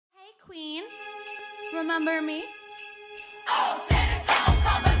remember me? Oh, Santa's gonna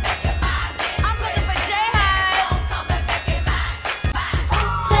come and make it mine. I'm looking for J-High. Come and make it mine.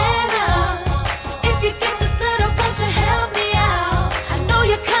 Santa, if you get this letter, won't you help me out? I know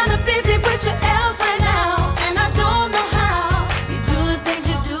you're kind of busy with your elves right now, and I don't know how you do the things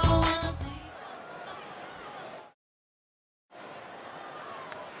you do when I see.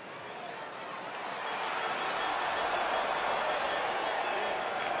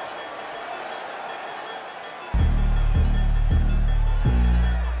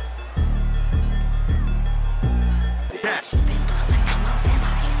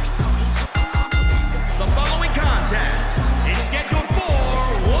 The following contest is scheduled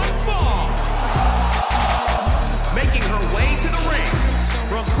for one fall. Making her way to the ring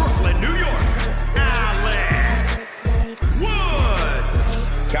from Brooklyn, New York, Alice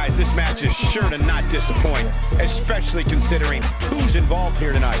Woods. Guys, this match is sure to not disappoint, especially considering who's involved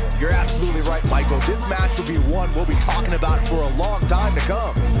here tonight. You're absolutely right, Michael. This match will be one we'll be talking about for a long time to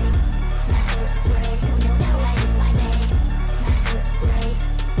come.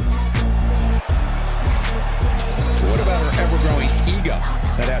 What about her ever-growing ego?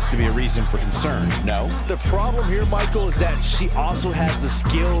 That has to be a reason for concern, no? The problem here, Michael, is that she also has the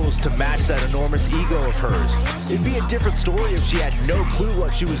skills to match that enormous ego of hers. It'd be a different story if she had no clue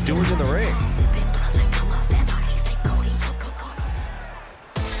what she was doing in the ring.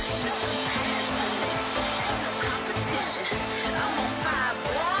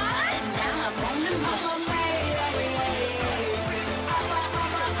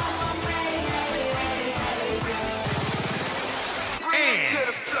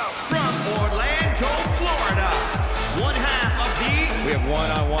 From Orlando, Florida, one half of the... We have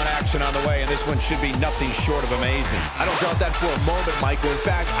one-on-one action on the way, and this one should be nothing short of amazing. I don't doubt that for a moment, Michael. In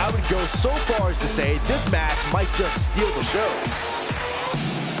fact, I would go so far as to say this match might just steal the show.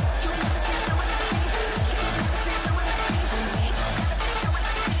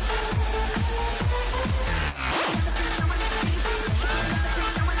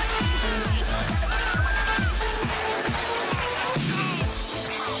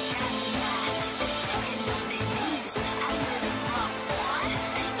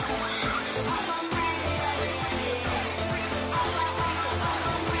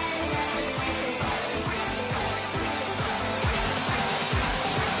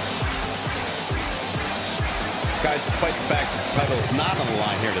 Guys, despite the fact the title is not on the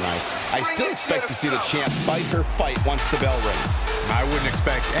line here tonight, I still expect to see the champ fight her fight once the bell rings. I wouldn't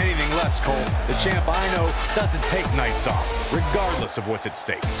expect anything less, Cole. The champ I know doesn't take nights off, regardless of what's at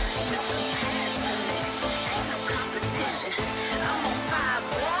stake.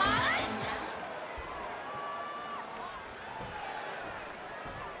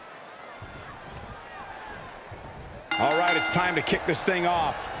 All right, it's time to kick this thing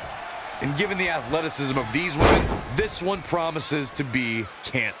off. And given the athleticism of these women, this one promises to be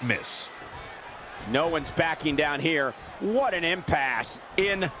can't miss. No one's backing down here. What an impasse.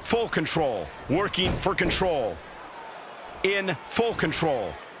 In full control. Working for control. In full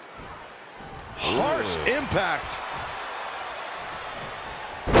control. Harsh impact.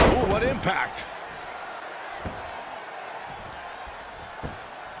 Ooh, what impact.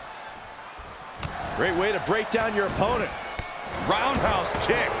 Great way to break down your opponent. Roundhouse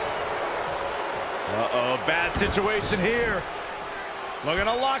kick. Uh-oh, bad situation here. Looking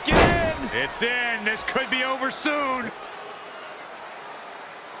to lock it in. It's in. This could be over soon.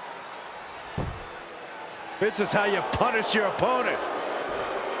 This is how you punish your opponent.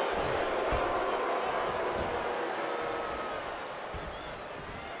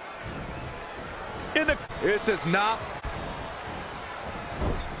 This is not.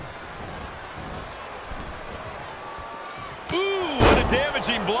 Ooh, what a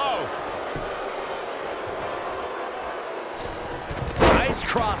damaging blow. Nice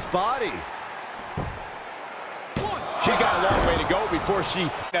cross body. She's got a long way to go before she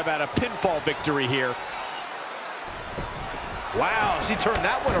have had a pinfall victory here. Wow, she turned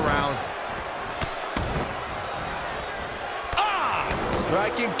that one around. Ah!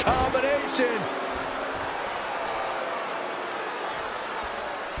 Striking combination.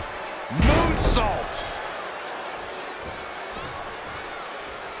 Moonsault.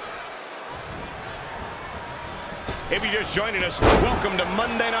 If you're just joining us, welcome to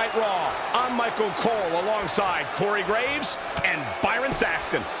Monday Night Raw. I'm Michael Cole alongside Corey Graves and Byron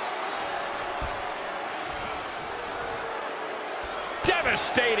Saxton.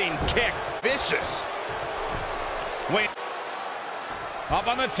 Devastating kick. Vicious. Wait. Up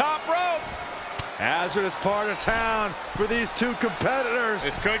on the top rope. Hazardous part of town for these two competitors.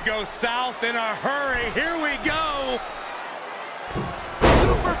 This could go south in a hurry. Here we go.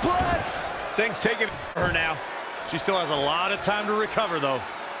 Superplex. Things taking her now. She still has a lot of time to recover, though.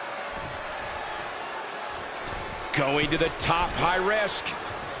 Going to the top, high risk.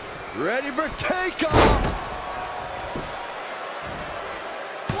 Ready for takeoff.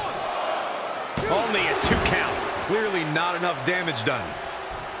 Only a 2 count. Clearly not enough damage done.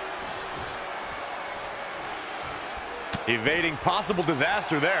 Evading possible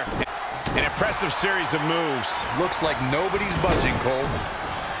disaster there. An impressive series of moves. Looks like nobody's budging, Cole.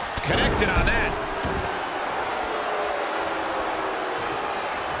 Connected on that.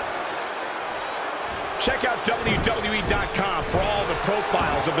 Check out WWE.com for all the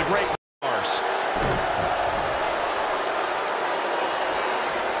profiles of the great stars.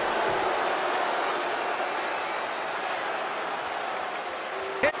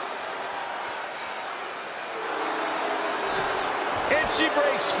 And she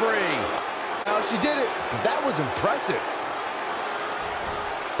breaks free. Now she did it. That was impressive.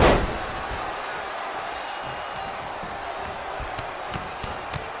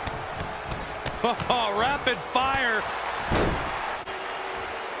 Oh, rapid fire.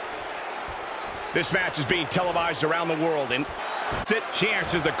 This match is being televised around the world, and that's it. She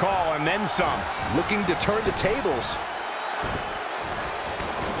answers the call and then some. Looking to turn the tables.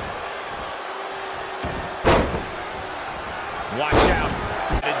 Watch out.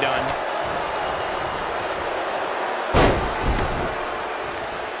 Get it done.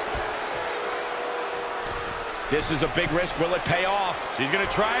 This is a big risk. Will it pay off? She's going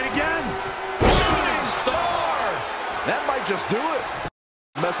to try it again. Shooting star. That might just do it.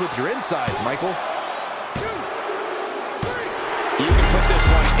 Mess with your insides, Michael. 2, 3. You can put this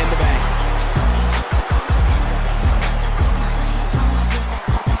one in the bank.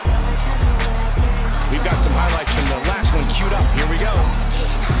 We've got some highlights from the last one queued up. Here we go.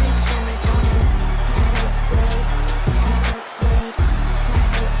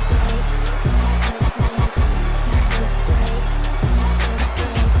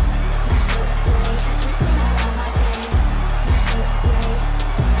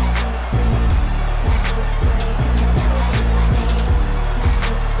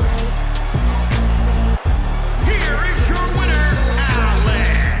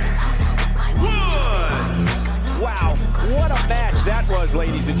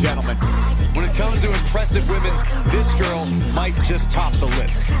 Ladies and gentlemen, when it comes to impressive women, this girl might just top the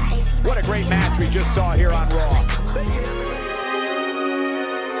list. What a great match we just saw here on Raw.